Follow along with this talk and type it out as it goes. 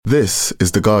This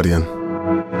is The Guardian.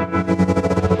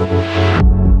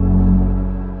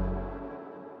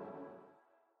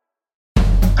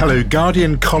 Hello,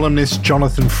 Guardian columnist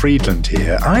Jonathan Freedland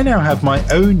here. I now have my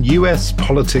own US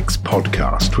politics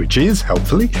podcast, which is,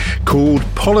 helpfully, called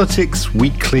Politics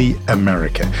Weekly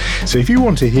America. So if you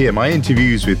want to hear my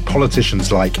interviews with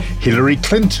politicians like Hillary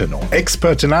Clinton or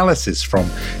expert analysis from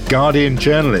Guardian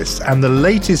journalists and the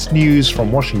latest news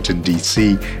from Washington,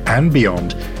 D.C. and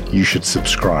beyond, you should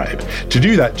subscribe. To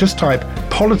do that, just type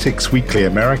Politics Weekly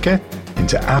America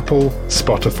into Apple,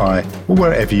 Spotify, or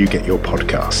wherever you get your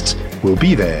podcasts. We'll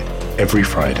be there every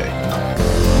Friday.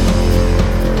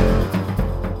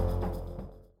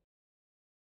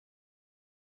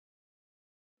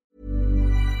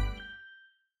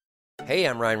 Hey,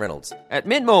 I'm Ryan Reynolds. At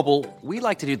Mint Mobile, we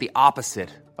like to do the opposite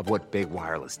of what Big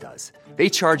Wireless does. They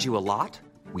charge you a lot,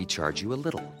 we charge you a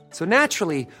little. So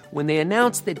naturally, when they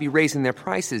announced they'd be raising their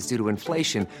prices due to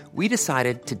inflation, we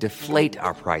decided to deflate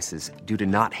our prices due to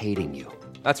not hating you.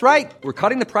 That's right. We're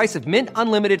cutting the price of Mint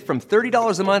Unlimited from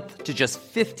 $30 a month to just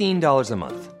 $15 a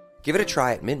month. Give it a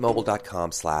try at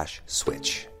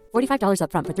mintmobile.com/switch. $45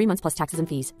 up front for 3 months plus taxes and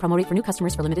fees. Promo rate for new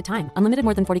customers for limited time. Unlimited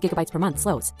more than 40 gigabytes per month.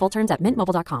 Slows full terms at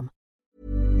mintmobile.com.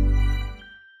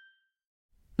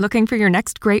 Looking for your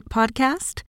next great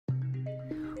podcast?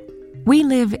 We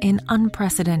live in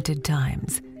unprecedented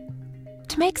times.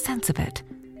 To make sense of it,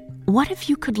 what if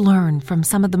you could learn from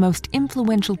some of the most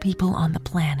influential people on the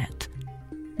planet?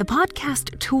 The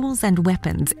podcast Tools and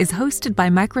Weapons is hosted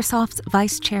by Microsoft's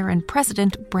Vice Chair and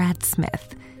President Brad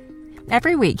Smith.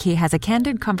 Every week, he has a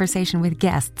candid conversation with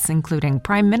guests, including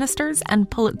prime ministers and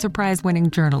Pulitzer Prize-winning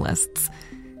journalists.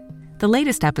 The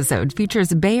latest episode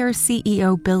features Bayer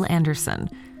CEO Bill Anderson.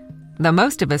 Though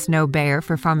most of us know Bayer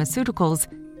for pharmaceuticals,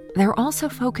 they're also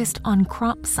focused on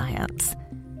crop science.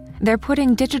 They're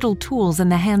putting digital tools in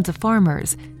the hands of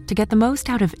farmers to get the most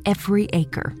out of every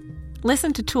acre.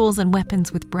 Listen to Tools and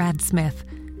Weapons with Brad Smith,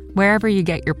 wherever you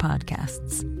get your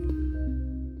podcasts.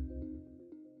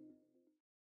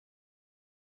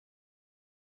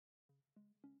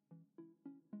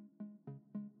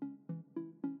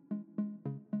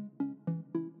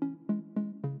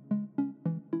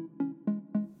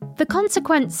 The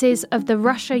consequences of the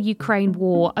Russia-Ukraine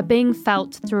war are being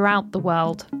felt throughout the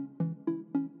world.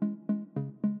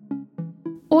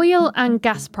 Oil and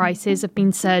gas prices have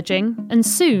been surging, and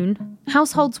soon,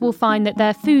 households will find that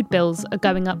their food bills are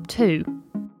going up too.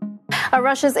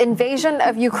 Russia's invasion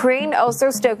of Ukraine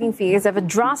also stoking fears of a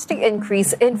drastic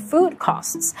increase in food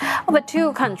costs. Well, the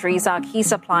two countries are key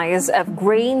suppliers of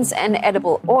grains and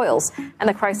edible oils, and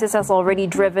the crisis has already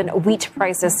driven wheat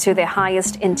prices to their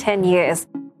highest in 10 years.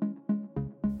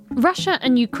 Russia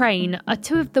and Ukraine are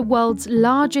two of the world's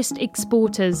largest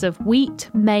exporters of wheat,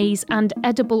 maize, and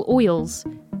edible oils.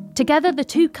 Together, the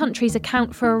two countries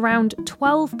account for around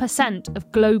 12% of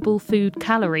global food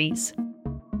calories.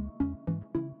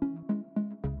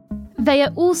 They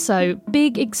are also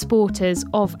big exporters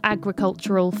of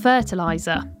agricultural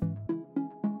fertilizer.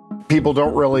 People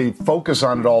don't really focus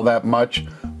on it all that much,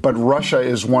 but Russia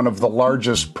is one of the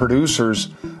largest producers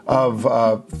of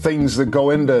things that go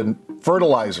into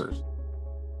fertilizers.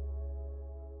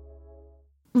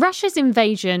 Russia's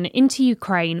invasion into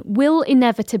Ukraine will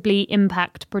inevitably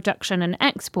impact production and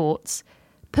exports,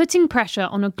 putting pressure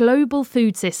on a global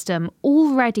food system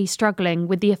already struggling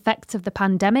with the effects of the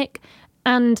pandemic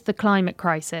and the climate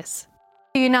crisis.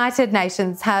 The United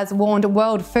Nations has warned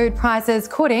world food prices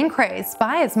could increase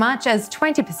by as much as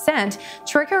 20%,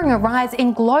 triggering a rise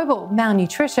in global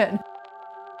malnutrition.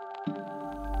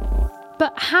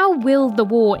 But how will the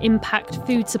war impact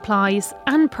food supplies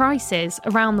and prices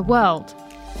around the world?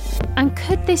 And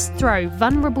could this throw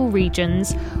vulnerable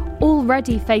regions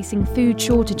already facing food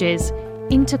shortages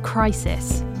into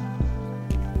crisis?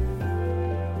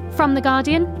 From The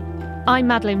Guardian, I'm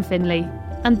Madeleine Finlay,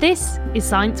 and this is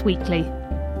Science Weekly.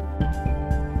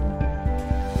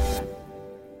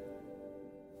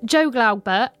 Jo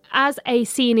Glaubert, as a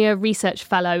senior research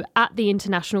fellow at the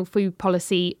International Food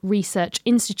Policy Research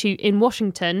Institute in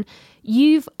Washington,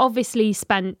 you've obviously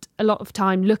spent a lot of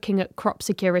time looking at crop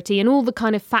security and all the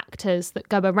kind of factors that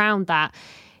go around that,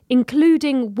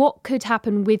 including what could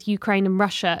happen with Ukraine and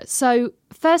Russia. So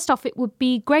first off, it would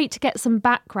be great to get some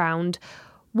background.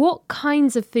 What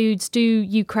kinds of foods do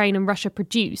Ukraine and Russia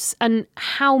produce, and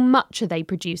how much are they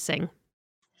producing?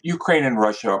 Ukraine and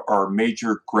Russia are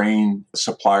major grain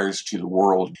suppliers to the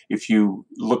world. If you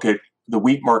look at the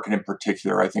wheat market in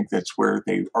particular, I think that's where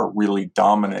they are really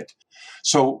dominant.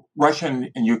 So Russia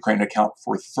and Ukraine account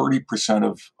for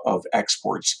 30% of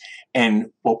exports.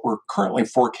 And what we're currently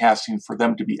forecasting for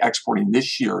them to be exporting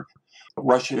this year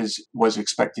Russia was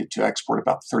expected to export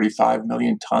about 35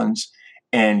 million tons,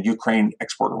 and Ukraine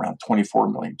export around 24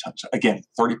 million tons. Again,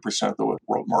 30% of the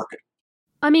world market.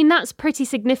 I mean, that's pretty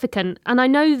significant. And I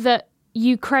know that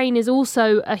Ukraine is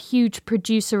also a huge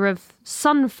producer of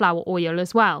sunflower oil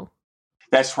as well.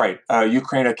 That's right.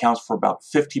 Ukraine accounts for about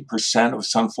 50% of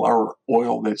sunflower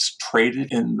oil that's traded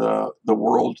in the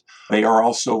world. They are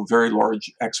also very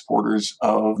large exporters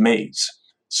of maize.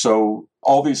 So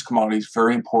all these commodities,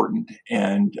 very important.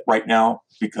 And right now,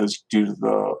 because due to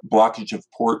the blockage of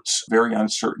ports, very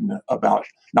uncertain about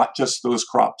not just those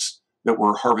crops that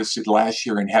were harvested last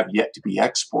year and have yet to be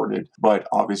exported, but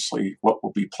obviously what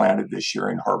will be planted this year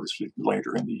and harvested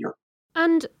later in the year.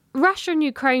 And Russia and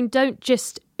Ukraine don't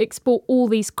just export all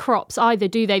these crops either,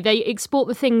 do they? They export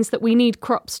the things that we need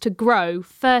crops to grow,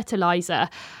 fertilizer.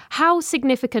 How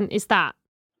significant is that?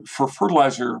 For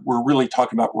fertilizer, we're really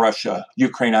talking about Russia.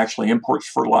 Ukraine actually imports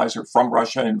fertilizer from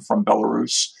Russia and from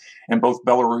Belarus. And both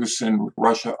Belarus and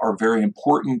Russia are very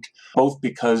important, both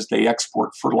because they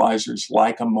export fertilizers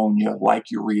like ammonia,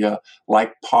 like urea,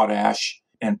 like potash,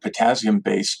 and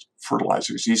potassium-based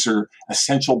fertilizers. These are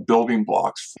essential building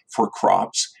blocks for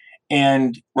crops.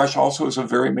 And Russia also is a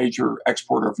very major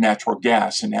exporter of natural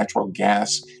gas, and natural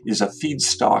gas is a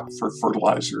feedstock for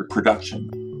fertilizer production.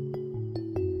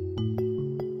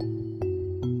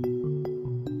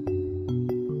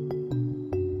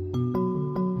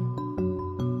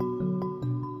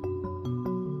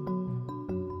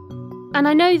 And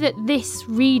I know that this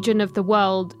region of the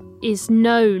world is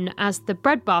known as the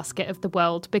breadbasket of the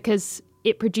world because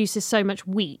it produces so much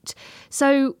wheat.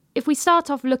 So if we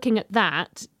start off looking at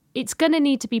that, it's going to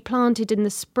need to be planted in the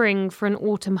spring for an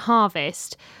autumn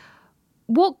harvest.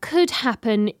 What could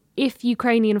happen if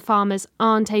Ukrainian farmers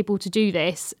aren't able to do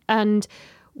this and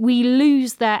we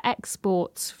lose their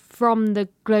exports from the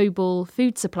global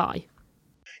food supply?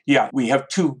 Yeah, we have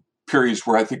two periods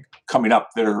where I think coming up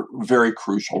that are very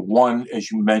crucial. One, as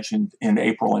you mentioned, in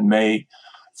April and May,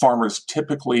 farmers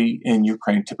in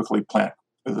Ukraine typically plant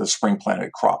the spring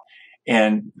planted crop.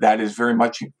 And that is very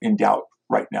much in doubt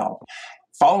right now.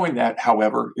 Following that,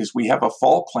 however, is we have a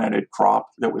fall planted crop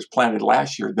that was planted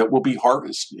last year that will be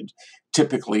harvested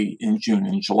typically in June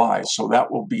and July. So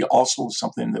that will be also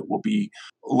something that will be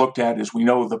looked at. As we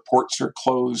know, the ports are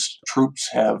closed, troops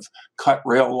have cut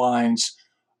rail lines.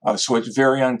 So it's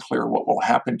very unclear what will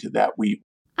happen to that wheat.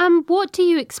 What do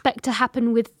you expect to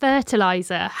happen with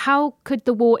fertilizer? How could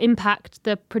the war impact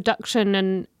the production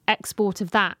and export of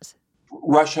that?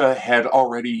 Russia had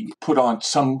already put on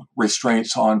some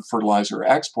restraints on fertilizer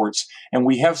exports, and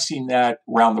we have seen that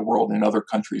around the world in other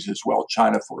countries as well,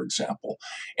 China, for example.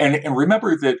 And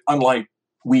remember that unlike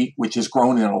wheat, which is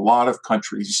grown in a lot of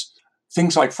countries,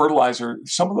 things like fertilizer,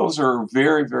 some of those are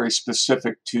very, very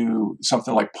specific to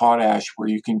something like potash, where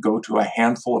you can go to a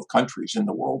handful of countries in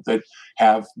the world that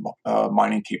have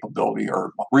mining capability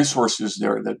or resources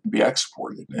there that can be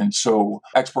exported. And so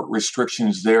export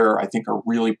restrictions there, I think, are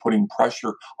really putting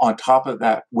pressure on top of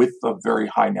that with the very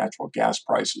high natural gas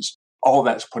prices. All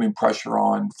that's putting pressure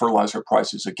on fertilizer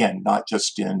prices, again, not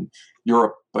just in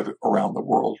Europe, but around the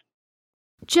world.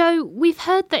 Joe, we've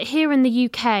heard that here in the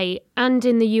UK and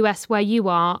in the US where you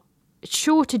are,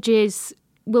 shortages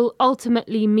will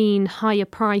ultimately mean higher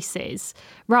prices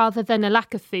rather than a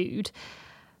lack of food.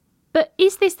 But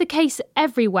is this the case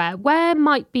everywhere? Where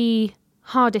might be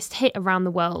hardest hit around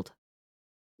the world?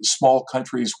 Small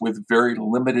countries with very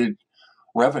limited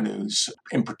revenues.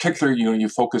 In particular, you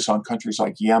focus on countries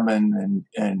like Yemen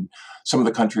and some of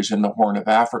the countries in the Horn of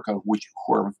Africa,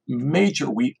 who are major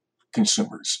wheat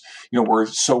consumers, where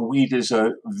wheat is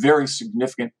a very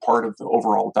significant part of the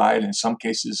overall diet, in some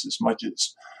cases as much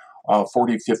as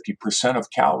 40-50%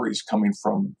 of calories coming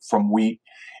from wheat,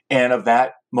 and of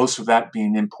that, most of that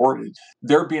being imported.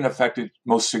 They're being affected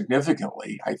most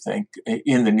significantly, I think,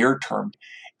 in the near term.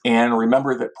 And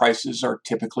remember that prices are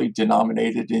typically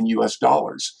denominated in US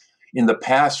dollars. In the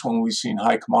past, when we've seen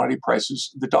high commodity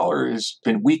prices, the dollar has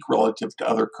been weak relative to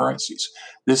other currencies.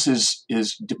 This is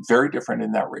very different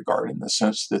in that regard, in the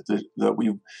sense that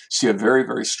we see a very,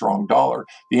 very strong dollar.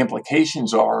 The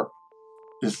implications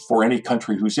is for any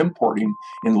country who's importing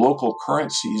in local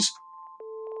currencies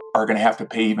are going to have to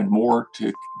pay even more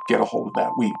to get a hold of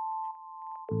that wheat.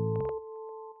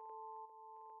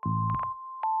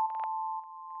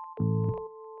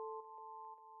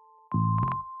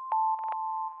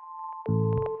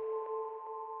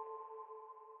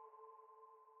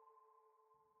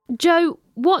 Joe,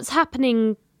 what's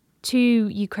happening to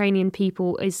Ukrainian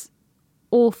people is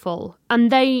awful,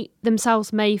 and they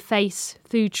themselves may face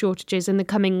food shortages in the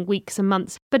coming weeks and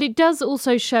months. But it does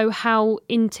also show how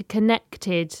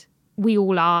interconnected we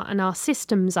all are and our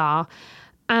systems are,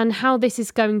 and how this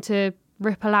is going to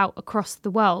ripple out across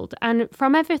the world. And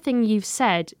from everything you've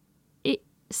said, it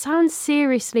sounds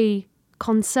seriously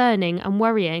concerning and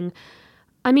worrying.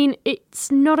 I mean,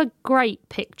 it's not a great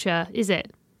picture, is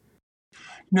it?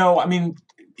 No, I mean,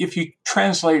 if you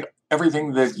translate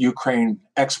everything that Ukraine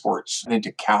exports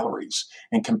into calories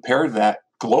and compare that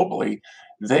globally,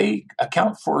 they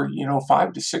account for,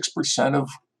 5 to 6% of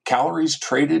calories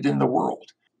traded in the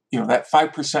world. That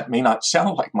 5% may not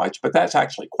sound like much, but that's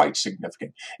actually quite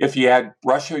significant. If you add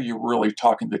Russia, you're really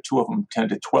talking the two of them 10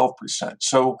 to 12%.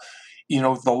 So,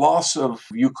 the loss of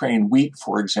Ukraine wheat,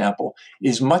 for example,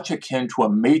 is much akin to a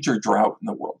major drought in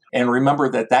the world. And remember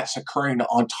that that's occurring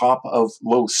on top of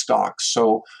low stocks.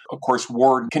 So, of course,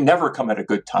 war can never come at a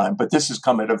good time, but this has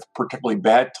come at a particularly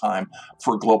bad time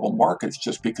for global markets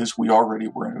just because we already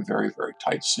were in a very, very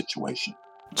tight situation.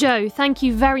 Joe, thank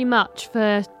you very much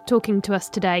for talking to us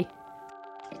today.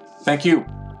 Thank you.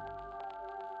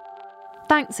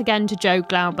 Thanks again to Joe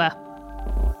Glauber.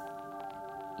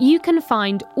 You can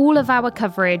find all of our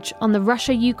coverage on the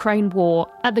Russia-Ukraine war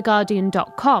at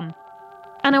theguardian.com.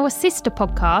 And our sister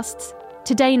podcasts,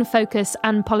 Today in Focus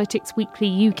and Politics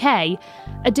Weekly UK,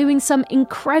 are doing some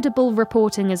incredible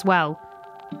reporting as well.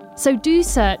 So do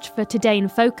search for Today in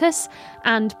Focus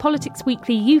and Politics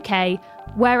Weekly UK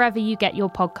wherever you get your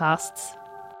podcasts.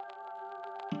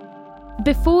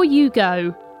 Before you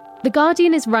go, The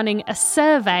Guardian is running a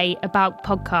survey about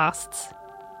podcasts.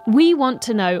 We want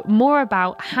to know more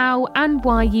about how and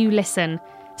why you listen,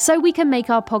 so we can make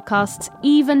our podcasts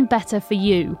even better for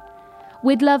you.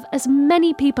 We'd love as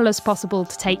many people as possible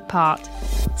to take part.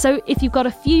 So if you've got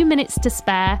a few minutes to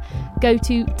spare, go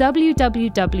to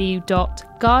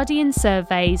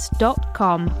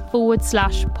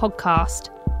www.guardiansurveys.com/podcast.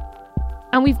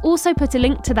 And we've also put a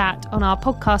link to that on our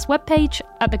podcast webpage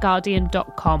at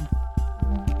theguardian.com.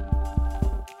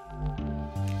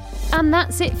 And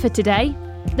that's it for today.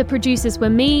 The producers were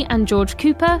me and George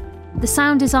Cooper, the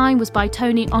sound design was by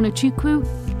Tony Onochukwu,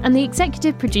 and the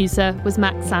executive producer was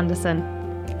Max Sanderson.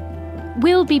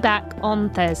 We'll be back on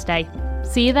Thursday.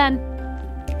 See you then.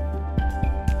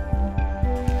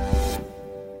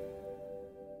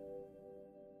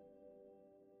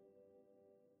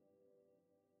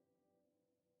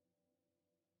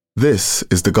 This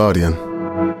is The Guardian.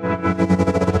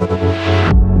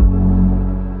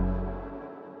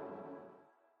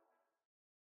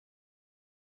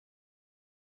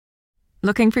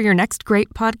 Looking for your next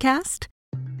great podcast?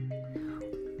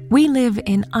 We live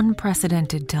in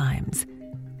unprecedented times.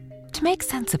 To make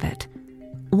sense of it,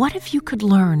 what if you could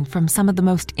learn from some of the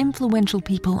most influential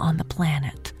people on the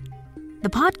planet?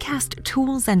 The podcast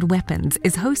Tools and Weapons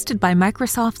is hosted by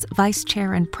Microsoft's Vice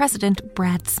Chair and President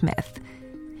Brad Smith.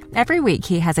 Every week,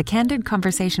 he has a candid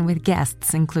conversation with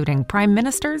guests, including prime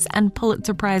ministers and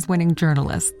Pulitzer Prize-winning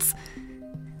journalists.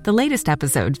 The latest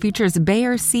episode features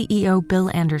Bayer CEO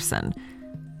Bill Anderson.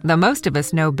 Though most of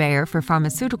us know Bayer for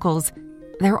pharmaceuticals,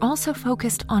 they're also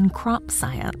focused on crop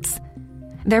science.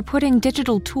 They're putting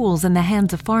digital tools in the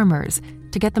hands of farmers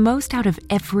to get the most out of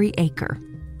every acre.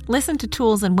 Listen to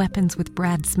Tools and Weapons with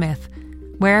Brad Smith,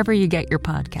 wherever you get your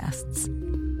podcasts.